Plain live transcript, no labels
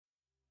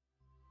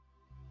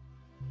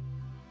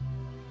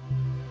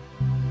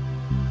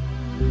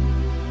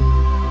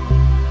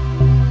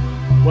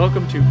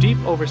Welcome to Deep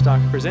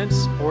Overstock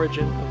Presents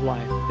Origin of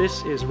Life.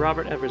 This is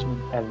Robert Eversman.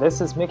 And this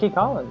is Mickey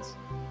Collins.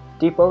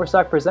 Deep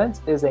Overstock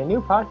Presents is a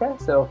new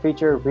podcast that will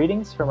feature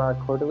readings from our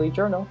quarterly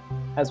journal,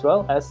 as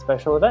well as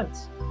special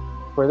events.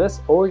 For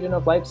this Origin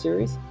of Life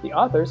series, the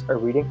authors are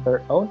reading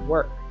their own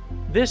work.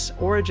 This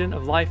Origin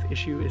of Life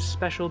issue is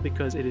special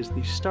because it is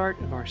the start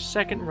of our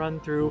second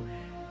run-through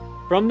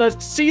from the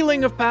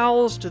ceiling of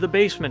Powell's to the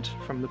basement,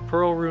 from the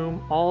Pearl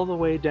Room all the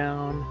way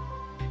down.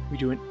 We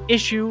do an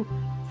issue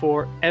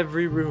for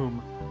every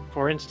room.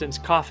 For instance,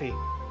 coffee,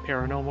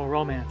 paranormal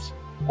romance,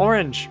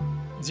 orange,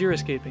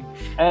 xeriscaping.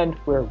 And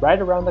we're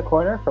right around the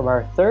corner from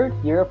our third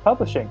year of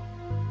publishing.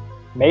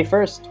 May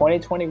 1st,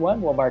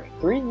 2021 will mark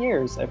 3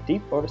 years of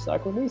Deep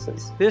Overstock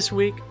releases. This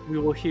week, we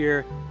will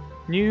hear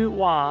New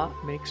Wa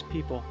Makes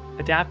People,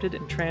 adapted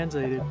and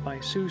translated by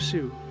Su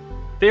Su,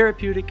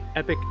 Therapeutic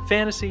Epic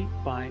Fantasy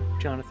by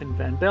Jonathan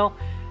Van Bell,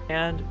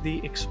 and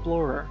The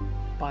Explorer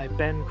by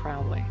Ben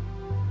Crowley.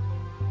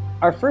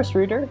 Our first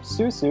reader,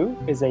 Su Su,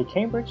 is a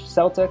Cambridge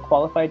CELTA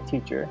qualified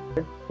teacher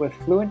with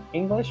fluent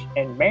English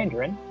and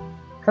Mandarin,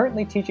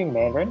 currently teaching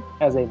Mandarin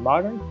as a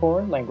modern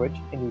foreign language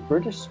in the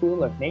British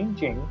School of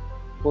Nanjing,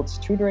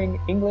 whilst tutoring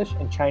English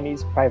and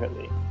Chinese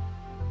privately.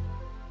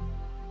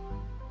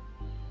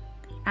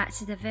 At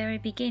the very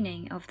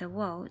beginning of the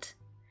world,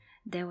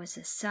 there was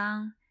the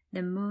sun,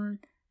 the moon,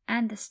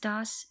 and the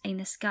stars in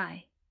the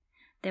sky.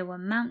 There were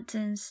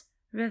mountains,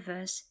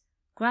 rivers,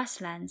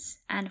 grasslands,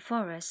 and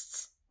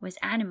forests with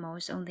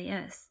animals on the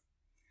earth.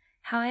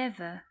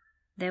 However,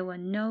 there were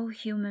no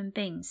human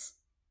beings.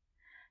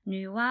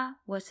 Nuwa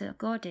was a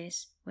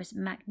goddess with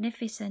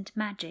magnificent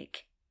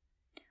magic.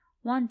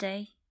 One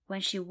day, when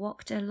she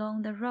walked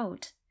along the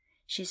road,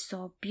 she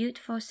saw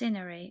beautiful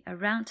scenery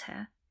around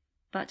her,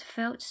 but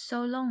felt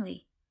so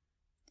lonely.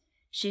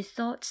 She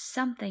thought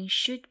something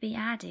should be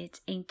added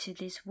into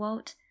this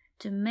world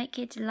to make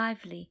it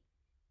lively,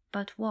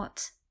 but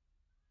what?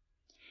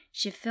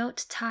 She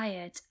felt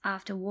tired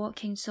after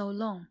walking so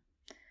long,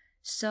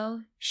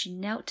 so she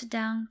knelt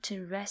down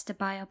to rest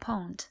by a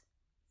pond.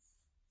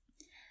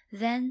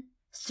 Then,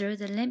 through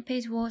the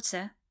limpid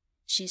water,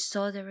 she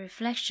saw the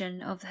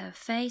reflection of her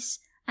face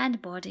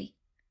and body.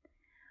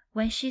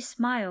 When she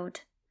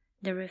smiled,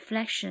 the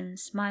reflection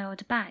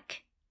smiled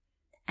back,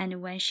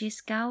 and when she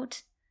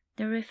scowled,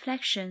 the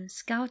reflection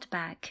scowled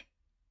back.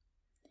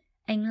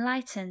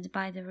 Enlightened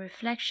by the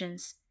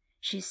reflections,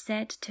 she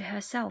said to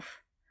herself,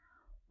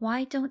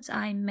 "Why don't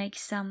I make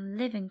some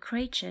living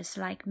creatures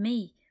like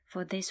me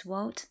for this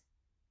world?"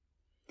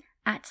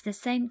 At the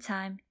same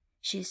time,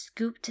 she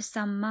scooped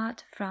some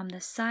mud from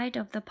the side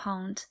of the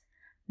pond,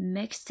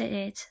 mixed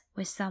it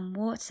with some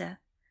water,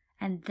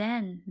 and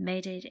then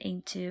made it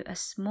into a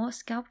small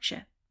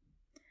sculpture.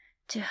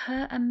 To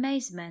her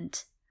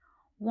amazement,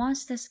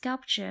 once the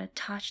sculpture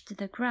touched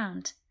the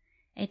ground,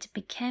 it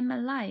became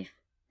alive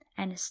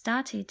and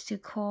started to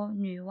call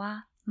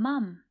Nuwa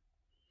Mum.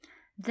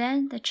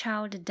 Then the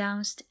child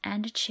danced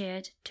and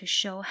cheered to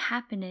show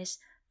happiness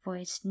for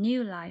its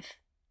new life.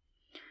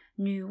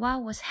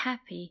 Nuwa was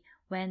happy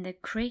when the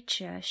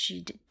creature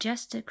she'd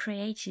just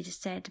created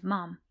said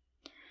Mum.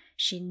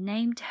 She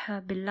named her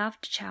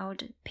beloved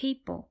child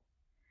People.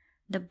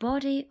 The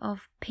body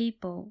of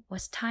People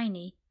was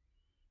tiny,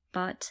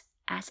 but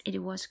as it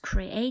was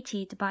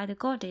created by the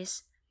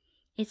goddess,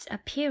 its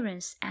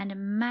appearance and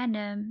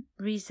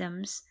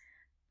mannerisms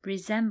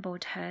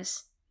resembled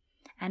hers,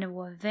 and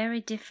were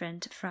very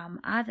different from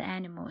other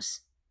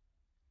animals.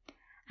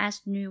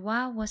 As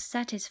Nuwa was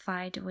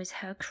satisfied with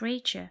her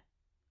creature,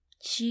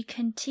 she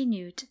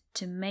continued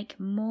to make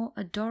more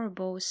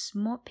adorable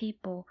small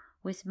people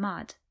with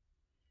mud.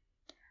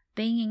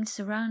 Being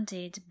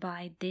surrounded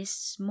by these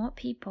small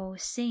people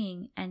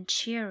singing and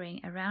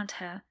cheering around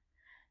her,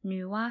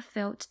 Nuwa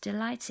felt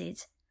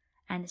delighted,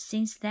 and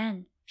since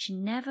then she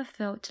never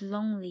felt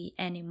lonely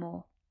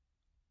anymore.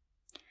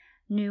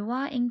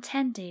 Nuwa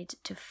intended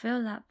to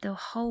fill up the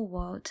whole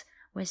world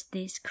with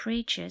these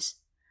creatures,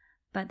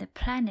 but the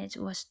planet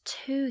was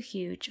too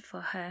huge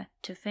for her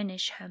to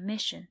finish her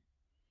mission,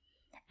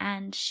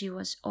 and she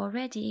was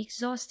already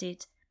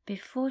exhausted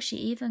before she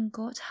even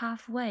got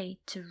halfway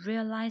to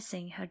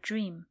realizing her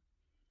dream.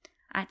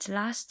 At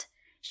last,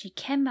 she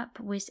came up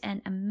with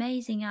an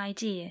amazing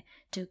idea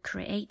to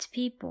create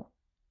people.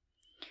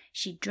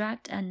 She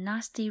dragged a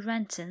nasty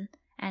lantern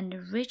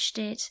and reached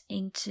it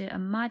into a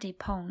muddy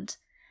pond,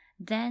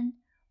 then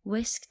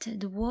whisked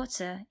the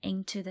water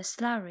into the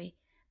slurry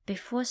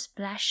before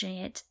splashing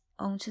it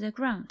onto the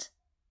ground.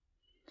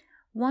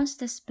 Once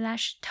the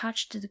splash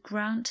touched the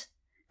ground,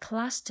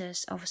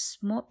 clusters of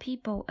small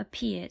people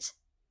appeared,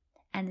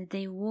 and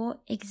they were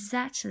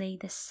exactly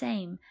the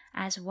same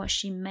as what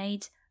she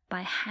made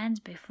by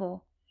hand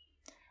before.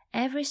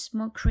 Every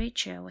small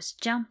creature was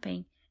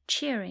jumping,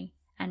 cheering,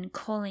 and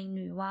calling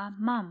Nuwa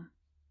Mum.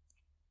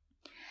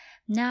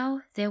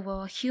 Now there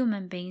were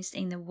human beings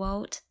in the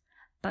world,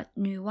 but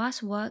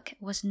Nuwa's work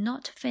was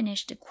not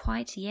finished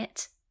quite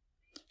yet.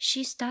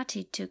 She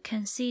started to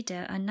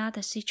consider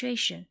another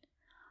situation.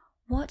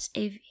 What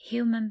if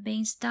human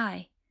beings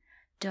die?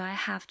 Do I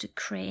have to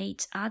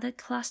create other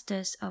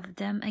clusters of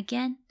them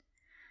again?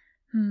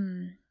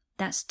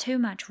 That's too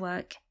much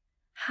work.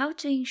 How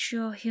to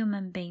ensure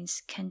human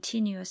beings'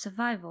 continual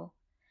survival?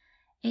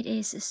 It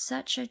is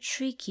such a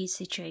tricky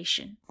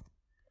situation.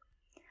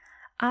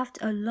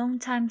 After a long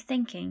time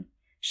thinking,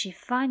 she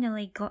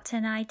finally got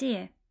an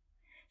idea.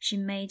 She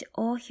made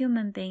all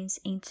human beings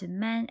into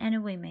men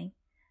and women,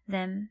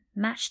 then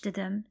matched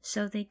them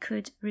so they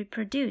could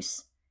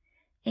reproduce.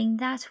 In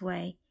that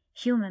way,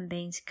 human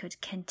beings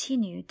could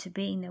continue to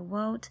be in the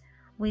world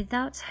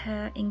without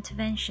her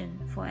intervention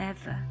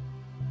forever.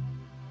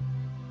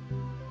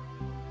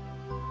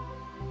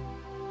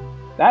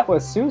 That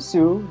was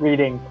Su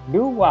reading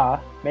Nu Wa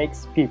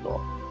Makes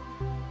People.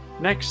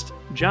 Next,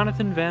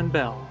 Jonathan Van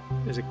Bell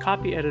is a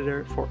copy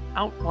editor for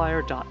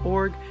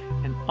Outlier.org,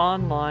 an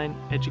online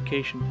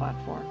education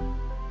platform.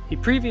 He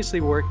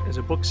previously worked as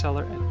a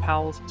bookseller at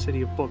Powell's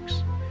City of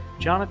Books.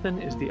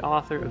 Jonathan is the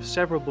author of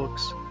several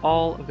books,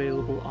 all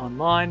available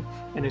online,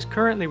 and is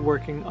currently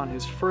working on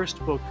his first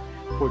book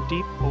for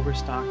Deep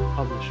Overstock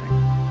Publishing.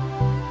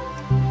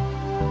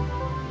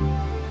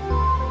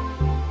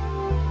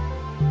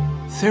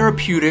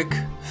 Therapeutic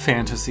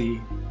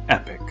Fantasy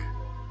Epic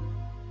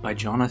by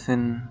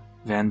Jonathan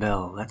Van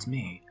Bell. That's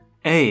me.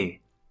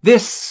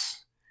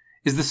 This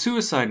is the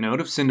suicide note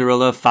of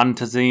Cinderella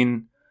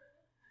Fantazine,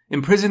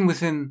 imprisoned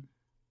within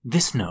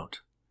this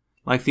note,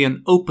 like the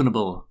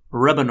unopenable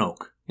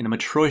Rebanok in a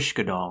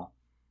Matryoshka doll,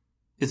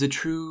 is a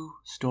true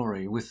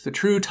story with the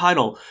true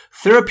title,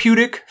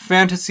 Therapeutic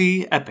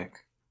Fantasy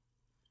Epic.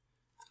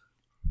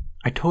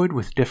 I toyed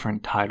with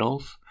different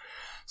titles,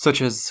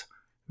 such as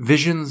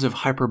Visions of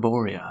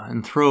Hyperborea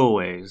and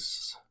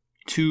Throwaways,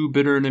 Too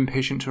Bitter and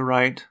Impatient to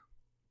Write,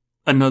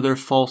 Another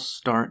False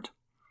Start,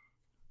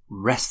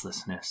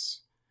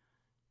 Restlessness,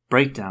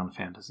 Breakdown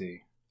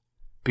Fantasy,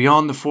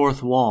 Beyond the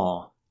Fourth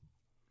Wall,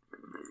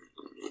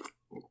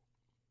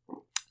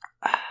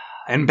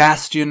 and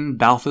Bastian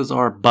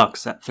Balthazar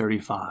Bucks at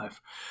 35.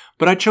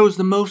 But I chose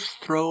the most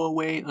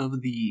throwaway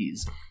of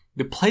these,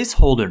 the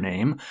placeholder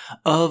name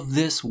of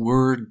this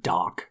Word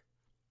doc.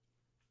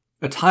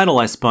 A title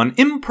I spun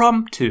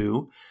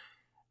impromptu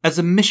as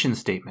a mission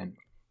statement.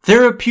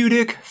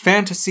 Therapeutic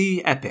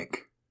Fantasy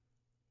Epic.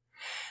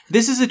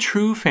 This is a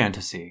true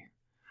fantasy.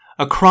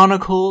 A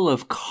chronicle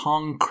of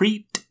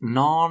concrete,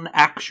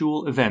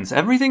 non-actual events.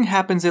 Everything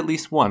happens at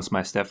least once,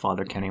 my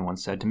stepfather Kenny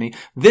once said to me.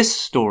 This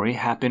story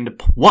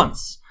happened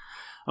once,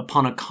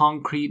 upon a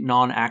concrete,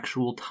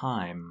 non-actual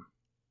time.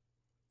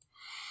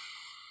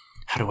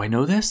 How do I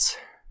know this?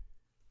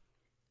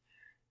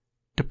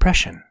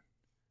 Depression.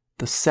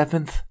 The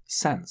seventh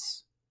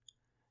sense.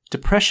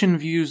 Depression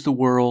views the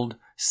world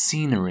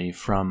scenery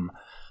from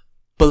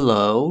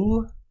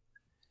below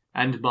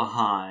and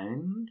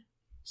behind,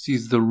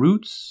 sees the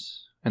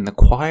roots and the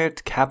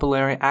quiet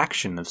capillary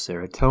action of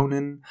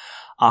serotonin,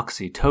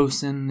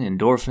 oxytocin,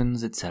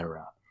 endorphins,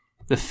 etc.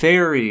 The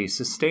fairy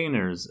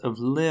sustainers of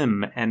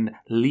limb and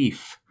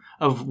leaf,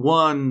 of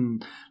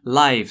one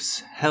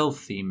life's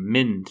healthy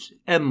mint,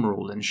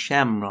 emerald, and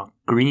shamrock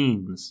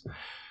greens.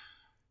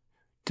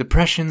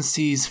 Depression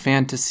sees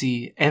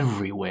fantasy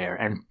everywhere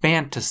and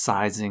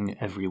fantasizing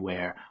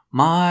everywhere.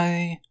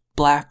 My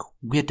Black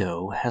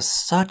Widow has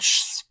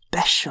such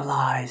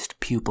specialized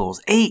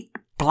pupils, 8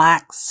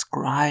 black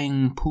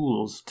scrying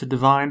pools to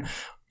divine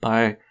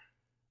by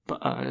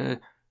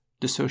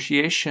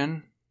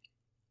dissociation,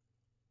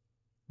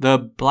 the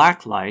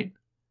black light,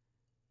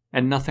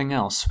 and nothing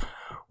else.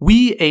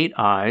 We 8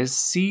 eyes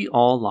see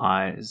all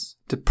lies.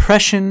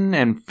 Depression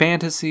and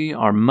fantasy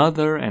are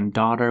mother and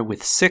daughter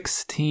with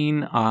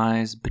 16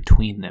 eyes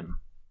between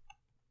them.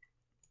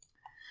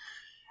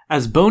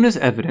 As bonus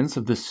evidence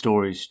of the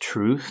story's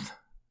truth,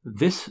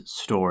 this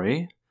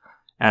story,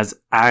 as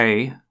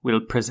I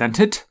will present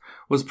it,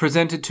 was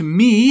presented to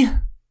me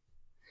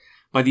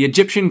by the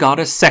Egyptian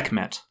goddess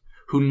Sekhmet,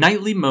 who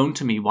nightly moaned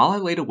to me while I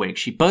laid awake.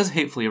 She buzzed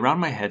hatefully around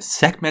my head.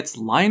 Sekhmet's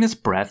lioness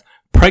breath,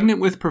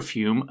 pregnant with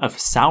perfume of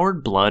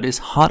soured blood, is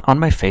hot on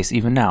my face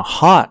even now.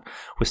 Hot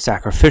with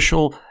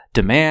sacrificial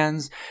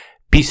demands,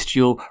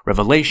 bestial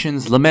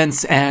revelations,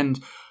 laments,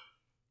 and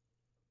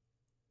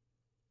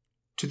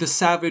to the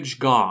savage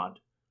god,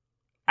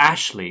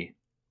 Ashley,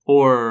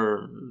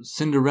 or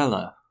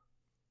Cinderella.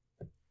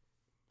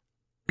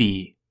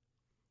 B.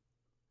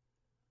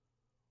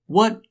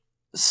 What,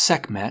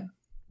 Sekhmet,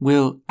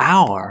 will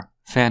our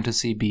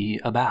fantasy be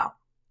about?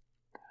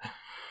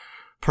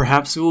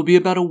 Perhaps it will be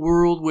about a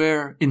world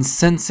where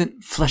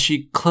insensate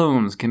fleshy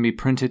clones can be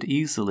printed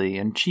easily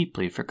and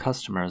cheaply for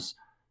customers,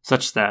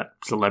 such that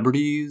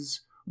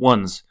celebrities,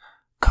 one's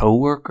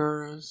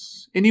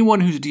co-workers, anyone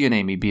whose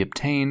DNA may be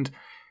obtained,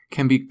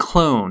 can be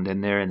cloned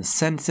and their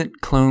insensate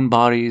clone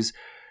bodies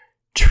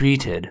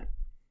treated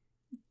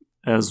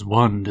as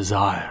one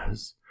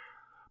desires.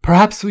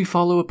 Perhaps we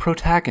follow a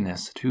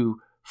protagonist who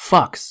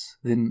fucks,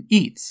 then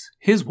eats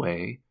his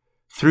way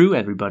through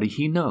everybody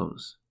he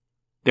knows.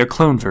 Their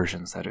clone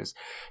versions, that is.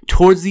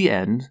 Towards the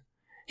end,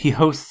 he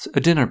hosts a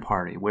dinner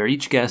party where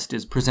each guest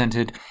is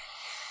presented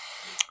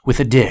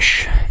with a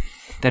dish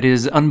that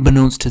is,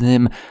 unbeknownst to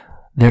them,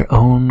 their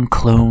own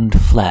cloned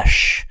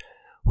flesh,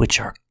 which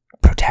our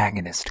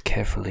protagonist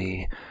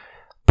carefully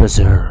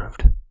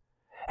preserved.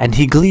 And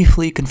he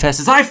gleefully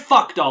confesses, I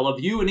fucked all of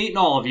you and eaten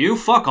all of you.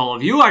 Fuck all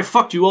of you. I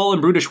fucked you all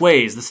in brutish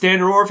ways. The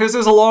standard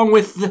orifices along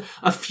with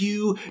a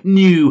few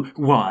new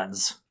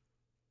ones.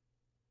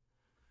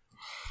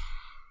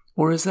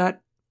 Or is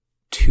that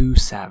too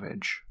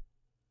savage?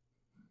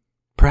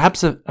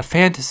 Perhaps a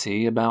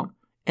fantasy about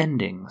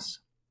endings.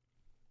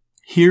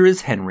 Here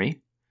is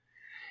Henry.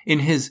 In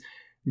his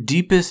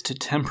deepest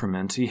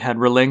temperament, he had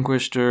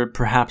relinquished or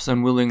perhaps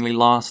unwillingly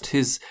lost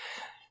his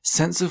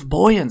sense of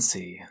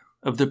buoyancy,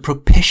 of the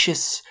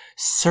propitious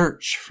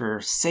search for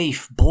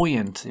safe,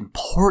 buoyant,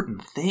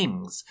 important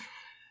things.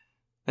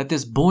 That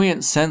this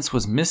buoyant sense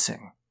was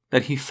missing,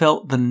 that he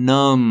felt the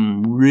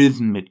numb,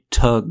 rhythmic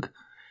tug,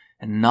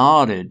 and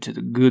nodded to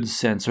the good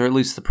sense, or at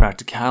least the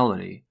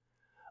practicality,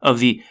 of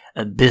the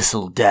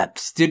abyssal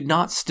depths, did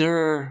not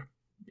stir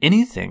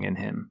anything in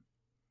him.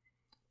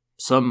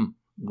 Some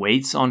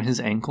weights on his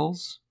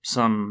ankles,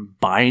 some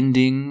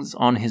bindings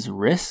on his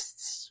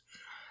wrists,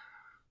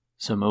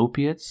 some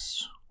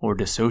opiates or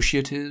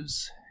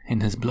dissociatives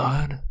in his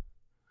blood.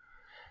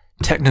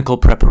 Technical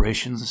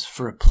preparations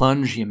for a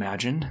plunge, he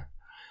imagined,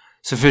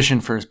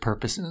 sufficient for his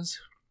purposes.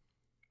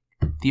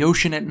 The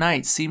ocean at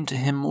night seemed to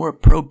him more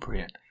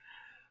appropriate.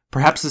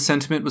 Perhaps the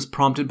sentiment was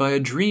prompted by a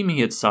dream he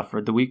had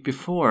suffered the week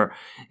before,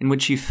 in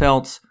which he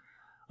felt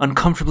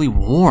uncomfortably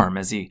warm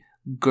as he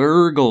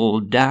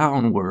gurgled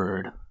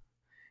downward.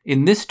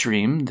 In this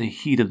dream, the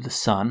heat of the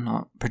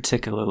sun,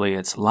 particularly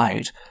its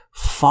light,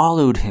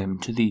 followed him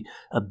to the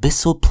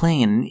abyssal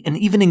plain and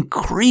even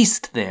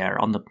increased there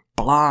on the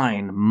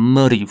blind,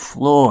 muddy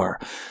floor,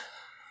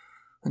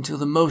 until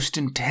the most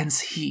intense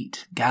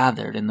heat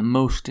gathered in the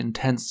most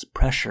intense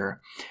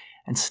pressure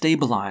and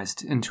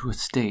stabilized into a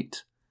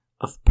state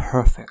of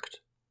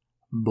perfect,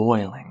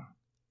 boiling,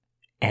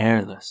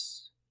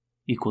 airless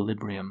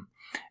equilibrium,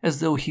 as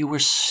though he were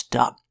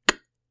stuck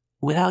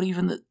without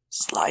even the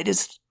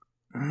slightest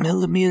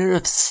millimeter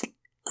of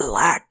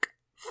slack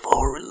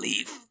for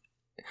relief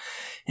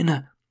in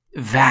a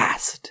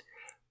vast,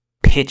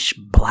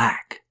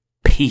 pitch-black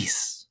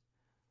piece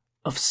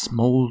of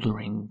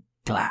smoldering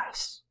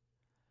glass.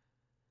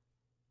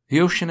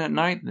 The ocean at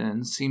night,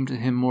 then, seemed to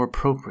him more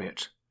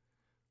appropriate,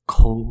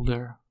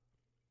 colder,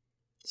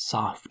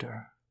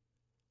 softer,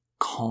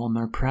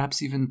 calmer,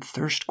 perhaps even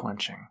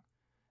thirst-quenching,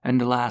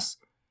 and, alas,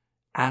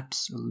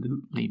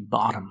 absolutely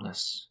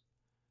bottomless.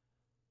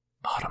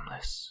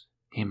 Bottomless,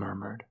 he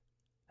murmured,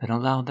 and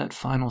allowed that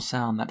final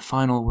sound, that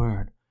final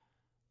word,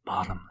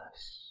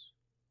 bottomless,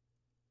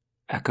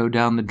 echo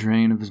down the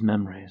drain of his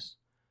memories,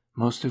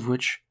 most of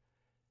which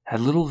had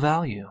little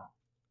value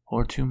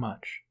or too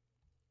much.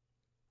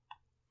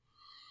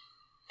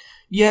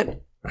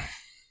 Yet,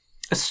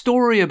 a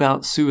story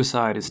about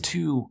suicide is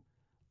too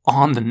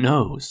on the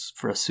nose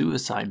for a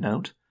suicide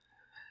note.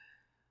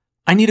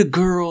 I need a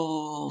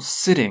girl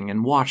sitting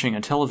and watching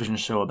a television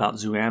show about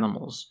zoo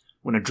animals.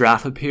 When a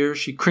giraffe appears,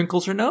 she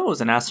crinkles her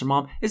nose and asks her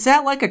mom, "Is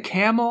that like a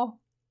camel?"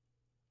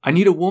 I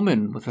need a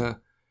woman with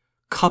a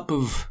cup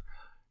of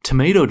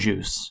tomato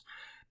juice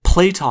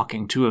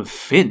play-talking to a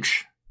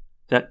finch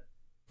that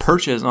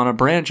perches on a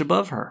branch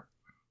above her.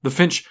 The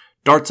finch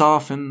darts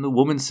off and the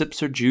woman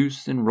sips her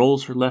juice and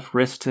rolls her left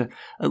wrist to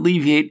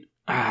alleviate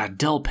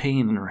dull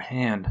pain in her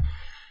hand.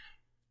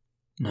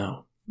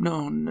 No,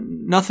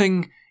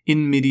 nothing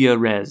in media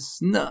res.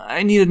 No,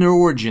 I need an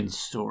origin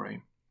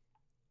story.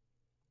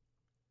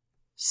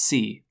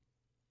 C.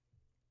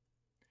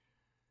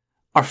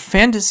 Our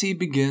fantasy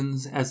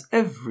begins, as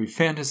every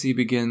fantasy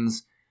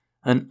begins,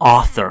 an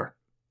author,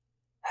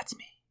 that's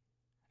me,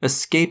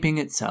 escaping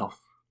itself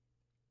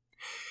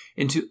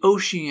into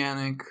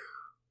oceanic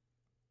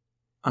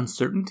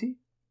uncertainty.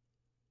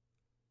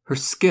 Her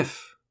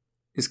skiff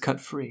is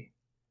cut free.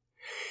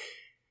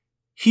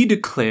 He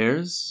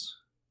declares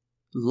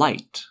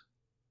light.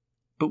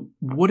 But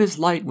what is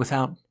light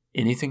without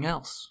anything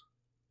else?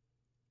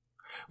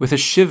 With a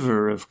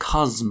shiver of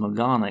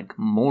cosmogonic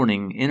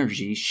morning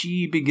energy,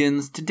 she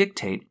begins to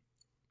dictate.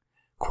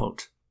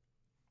 Quote,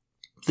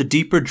 the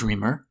deeper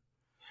dreamer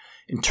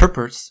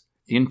interprets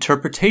the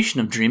interpretation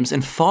of dreams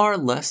and far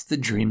less the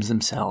dreams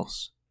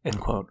themselves. End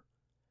quote.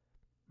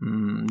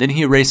 Then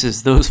he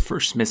erases those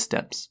first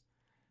missteps.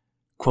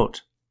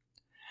 Quote,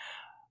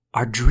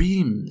 our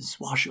dreams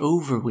wash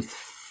over with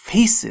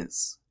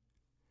faces.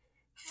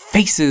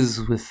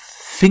 Faces with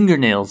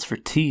fingernails for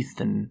teeth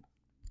and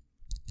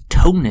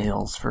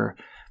toenails for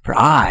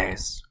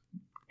eyes.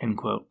 End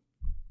quote.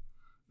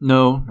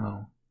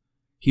 No.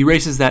 He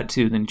erases that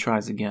too, then he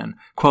tries again.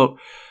 Quote,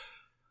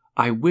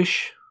 I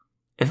wish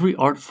every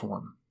art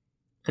form,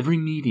 every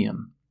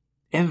medium,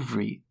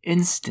 every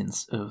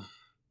instance of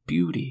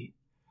beauty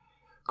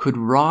could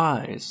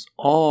rise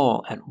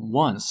all at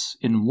once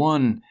in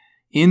one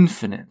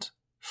infinite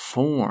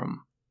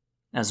form,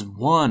 as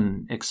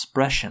one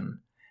expression,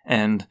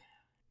 and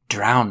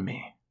drown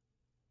me.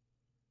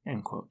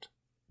 End quote.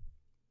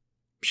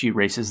 She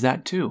erases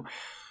that too.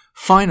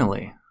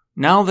 Finally,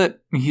 Now that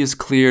he has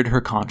cleared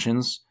her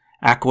conscience,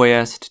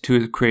 acquiesced to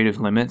his creative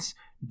limits,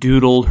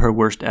 doodled her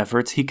worst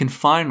efforts, he can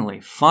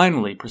finally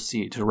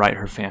proceed to write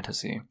her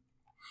fantasy.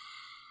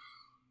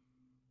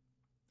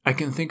 I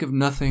can think of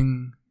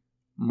nothing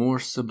more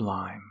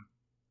sublime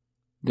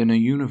than a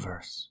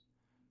universe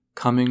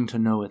coming to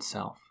know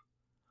itself,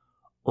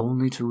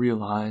 only to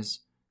realize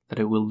that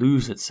it will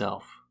lose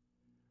itself,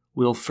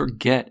 will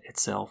forget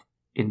itself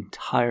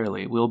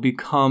entirely, will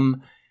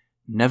become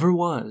never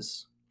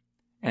was,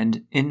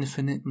 and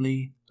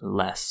infinitely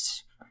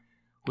less,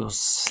 will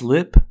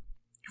slip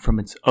from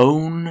its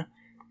own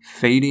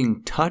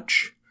fading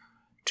touch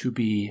to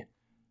be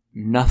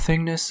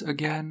nothingness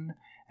again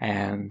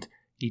and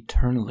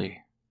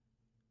eternally.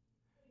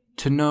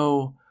 To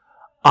know,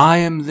 I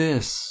am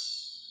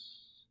this,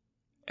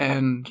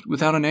 and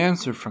without an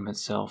answer from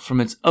itself,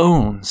 from its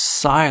own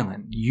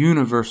silent,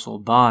 universal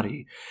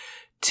body,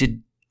 to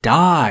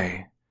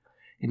die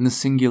in the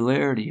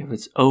singularity of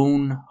its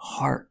own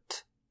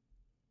heart.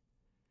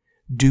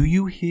 Do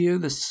you hear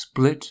the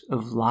split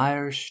of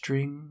lyre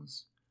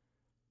strings?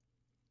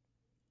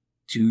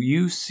 Do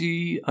you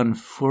see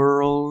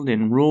unfurled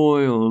in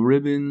royal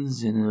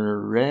ribbons in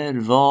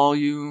red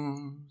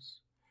volumes?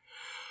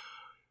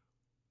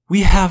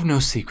 We have no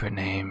secret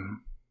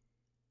name,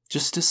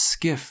 just a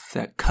skiff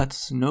that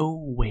cuts no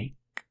wake,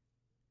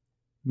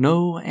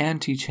 no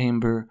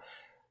antechamber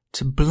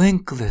to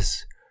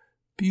blinkless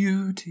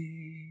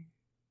beauty,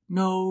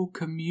 no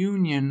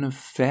communion of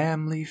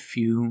family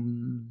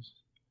fumes,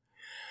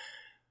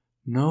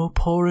 no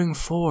pouring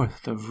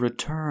forth of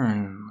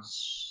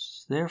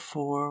returns.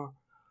 Therefore,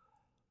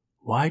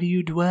 why do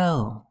you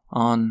dwell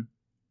on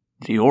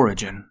the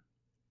origin?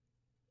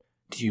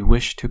 Do you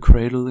wish to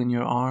cradle in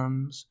your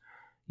arms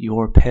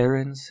your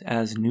parents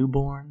as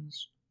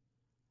newborns?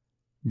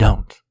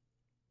 Don't.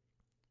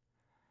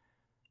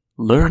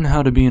 Learn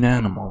how to be an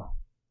animal,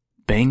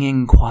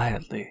 banging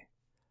quietly,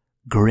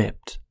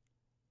 gripped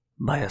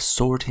by a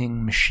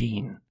sorting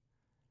machine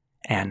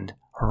and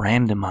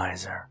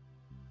randomizer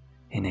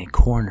in a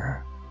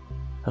corner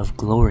of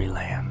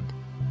Gloryland.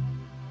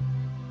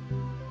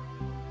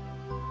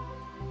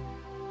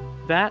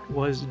 That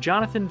was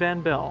Jonathan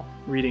Van Bell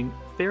reading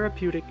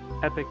Therapeutic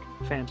Epic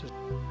Fantasy.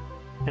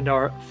 And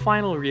our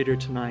final reader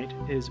tonight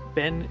is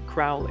Ben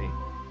Crowley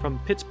from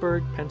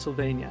Pittsburgh,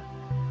 Pennsylvania.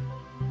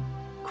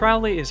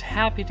 Crowley is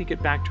happy to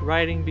get back to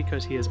writing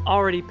because he has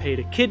already paid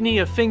a kidney,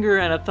 a finger,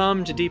 and a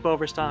thumb to Deep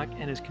Overstock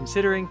and is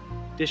considering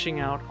dishing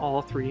out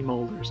all 3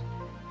 molders.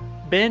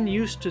 Ben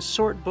used to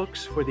sort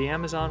books for the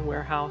Amazon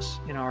warehouse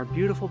in our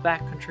beautiful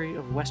backcountry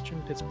of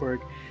western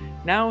Pittsburgh.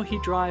 Now he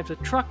drives a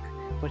truck,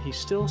 but he's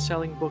still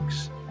selling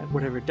books at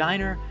whatever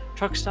diner,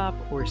 truck stop,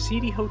 or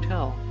seedy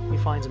hotel he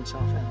finds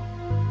himself in.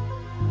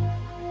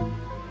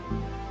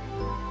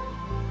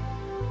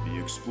 The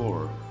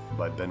Explorer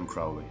by Ben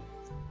Crowley.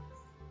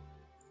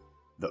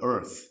 The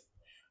Earth.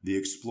 The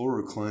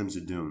explorer climbs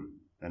a dune,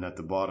 and at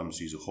the bottom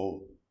sees a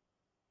hole.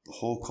 The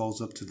hole calls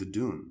up to the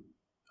dune.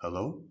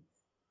 Hello?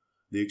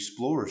 The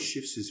explorer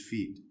shifts his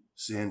feet.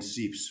 Sand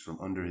seeps from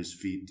under his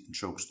feet and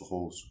chokes the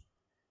holes.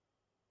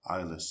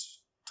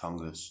 Eyeless,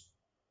 tongueless.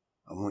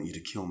 I want you to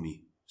kill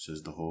me,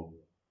 says the hole.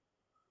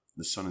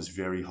 The sun is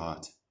very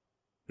hot.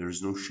 There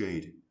is no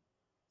shade.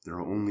 There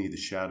are only the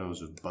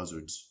shadows of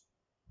buzzards.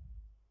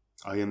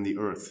 I am the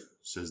earth,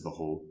 says the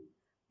hole.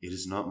 It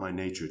is not my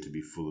nature to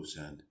be full of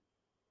sand.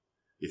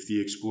 If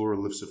the explorer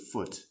lifts a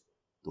foot,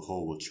 the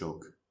hole will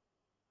choke.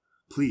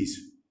 Please,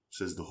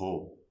 says the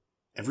hole.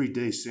 Every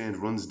day sand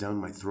runs down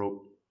my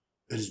throat.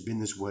 It has been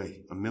this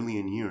way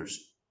 1,000,000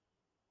 years.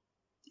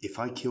 If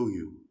I kill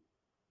you,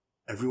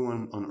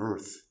 everyone on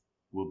earth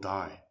will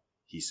die,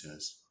 he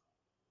says.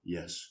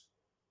 Yes,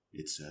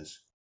 it says.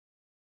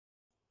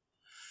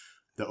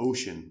 The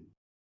ocean.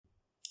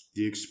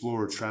 The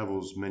explorer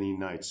travels many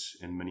nights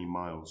and many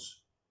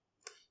miles.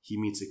 He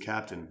meets a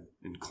captain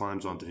and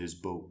climbs onto his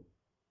boat.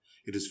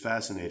 It is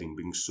fascinating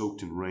being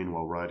soaked in rain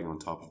while riding on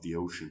top of the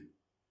ocean.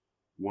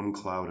 One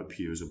cloud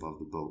appears above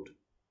the boat.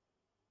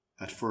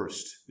 At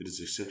first, it is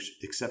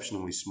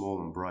exceptionally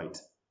small and bright.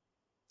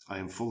 I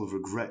am full of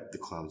regret, the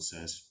cloud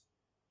says.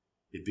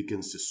 It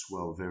begins to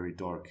swell very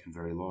dark and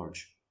very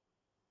large.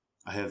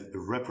 I have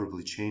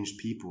irreparably changed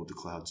people, the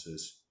cloud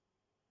says.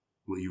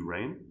 Will you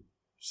rain?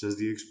 Says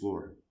the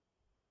explorer.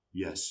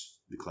 Yes,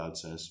 the cloud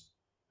says,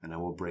 and I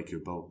will break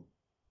your boat.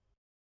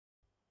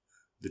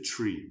 The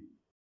tree.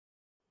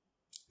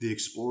 The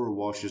explorer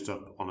washes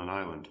up on an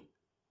island.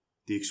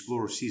 The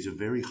explorer sees a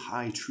very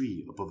high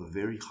tree above a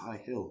very high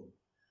hill.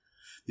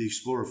 The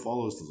explorer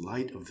follows the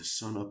light of the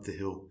sun up the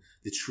hill.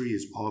 The tree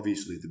is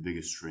obviously the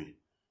biggest tree.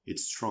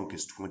 Its trunk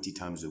is 20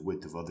 times the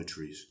width of other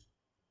trees.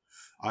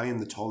 I am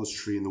the tallest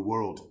tree in the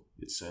world,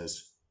 it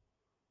says.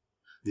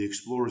 The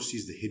explorer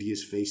sees the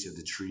hideous face of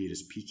the tree. It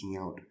is peeking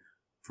out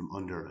from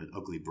under an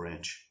ugly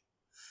branch.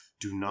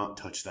 Do not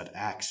touch that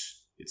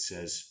axe, it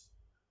says.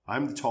 I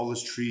am the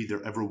tallest tree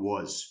there ever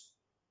was.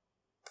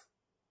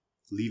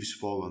 Leaves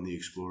fall on the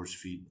explorer's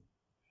feet.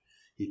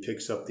 He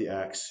picks up the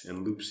axe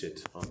and loops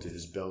it onto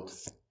his belt.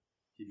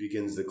 He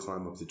begins the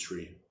climb up the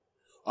tree.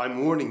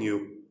 I'm warning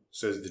you,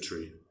 says the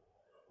tree.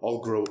 I'll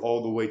grow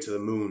all the way to the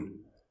moon.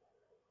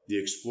 The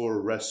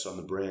explorer rests on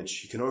the branch.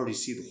 He can already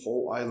see the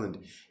whole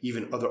island,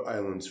 even other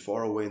islands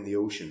far away in the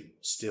ocean.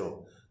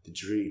 Still, the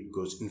tree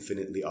goes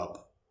infinitely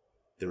up.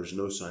 There is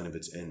no sign of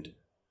its end.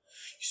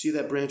 You see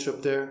that branch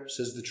up there,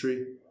 says the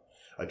tree.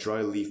 A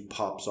dry leaf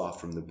pops off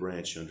from the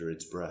branch under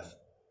its breath.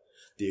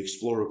 The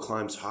explorer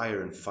climbs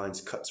higher and finds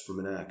cuts from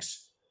an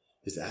axe.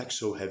 Is the axe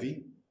so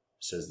heavy?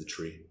 Says the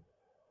tree.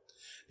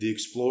 The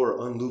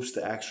explorer unloops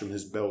the axe from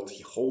his belt.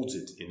 He holds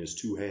it in his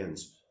 2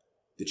 hands.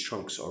 The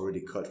chunks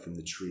already cut from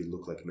the tree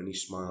look like many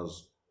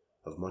smiles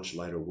of much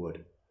lighter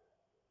wood.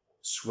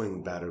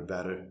 Swing, batter,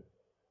 batter,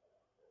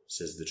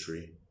 says the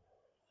tree.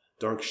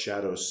 Dark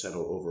shadows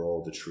settle over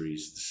all the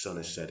trees. The sun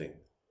is setting.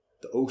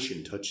 The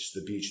ocean touches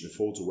the beach and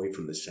folds away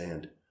from the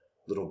sand.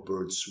 Little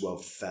birds swell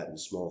fat in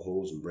small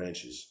holes and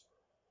branches.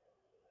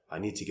 I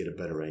need to get a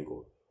better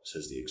angle,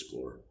 says the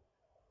explorer.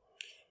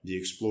 The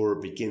explorer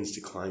begins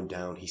to climb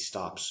down. He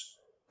stops.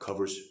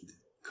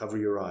 Cover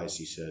your eyes,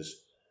 he says.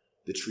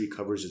 The tree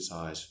covers its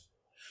eyes.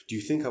 Do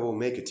you think I will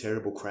make a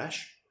terrible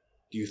crash?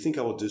 Do you think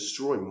I will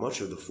destroy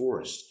much of the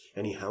forest?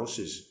 Any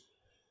houses?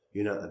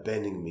 You're not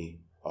abandoning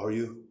me, are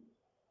you?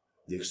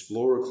 The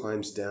explorer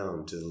climbs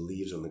down to the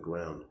leaves on the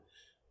ground.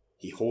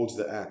 He holds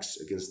the axe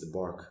against the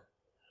bark.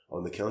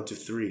 On the count of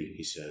 3,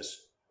 he says.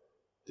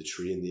 The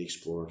tree and the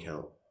explorer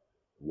count.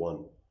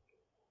 1,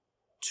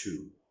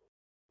 2.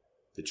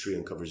 The tree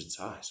uncovers its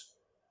eyes.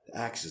 The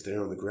axe is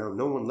there on the ground.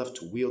 No one left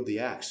to wield the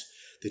axe.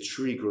 The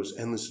tree grows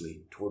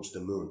endlessly towards the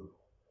moon.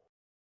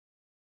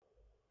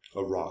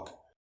 A rock.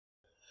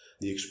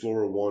 The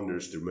explorer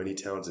wanders through many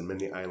towns and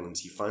many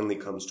islands. He finally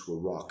comes to a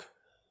rock.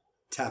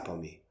 Tap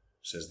on me,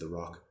 says the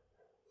rock.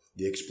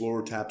 The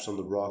explorer taps on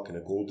the rock and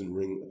a golden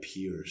ring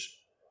appears.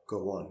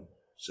 Go on,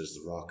 says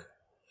the rock.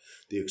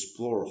 The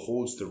explorer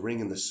holds the ring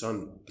in the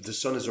sun, but the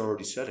sun is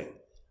already setting.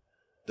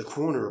 The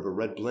corner of a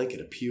red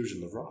blanket appears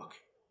in the rock.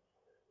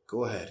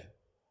 Go ahead.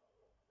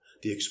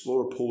 The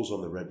explorer pulls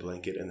on the red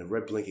blanket, and the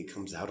red blanket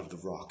comes out of the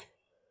rock.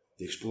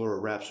 The explorer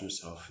wraps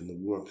himself in the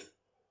warmth of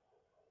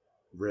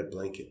the red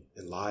blanket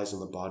and lies on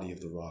the body of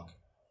the rock.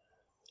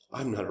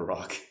 I'm not a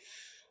rock.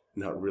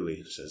 Not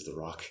really, says the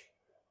rock.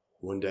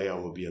 One day I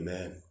will be a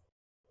man.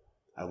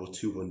 I will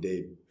too one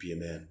day be a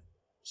man,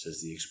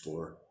 says the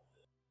explorer.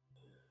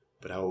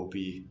 But I will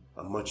be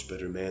a much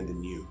better man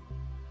than you,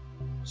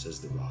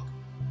 says the rock.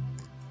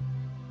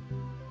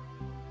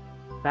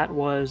 That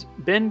was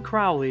Ben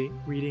Crowley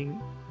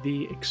reading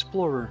The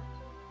Explorer.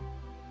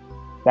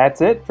 That's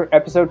it for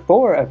episode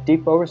 4 of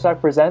Deep Overstock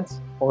Presents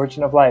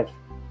Origin of Life,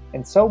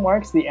 and so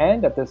marks the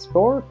end of this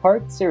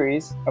 4-part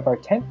series of our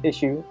 10th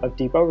issue of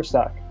Deep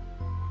Overstock.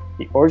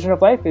 The Origin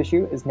of Life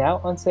issue is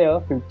now on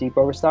sale through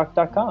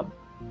deepoverstock.com.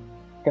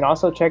 You can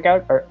also check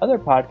out our other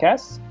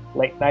podcasts,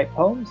 Late Night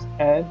Poems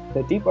and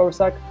the Deep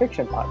Overstock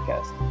Fiction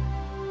Podcast.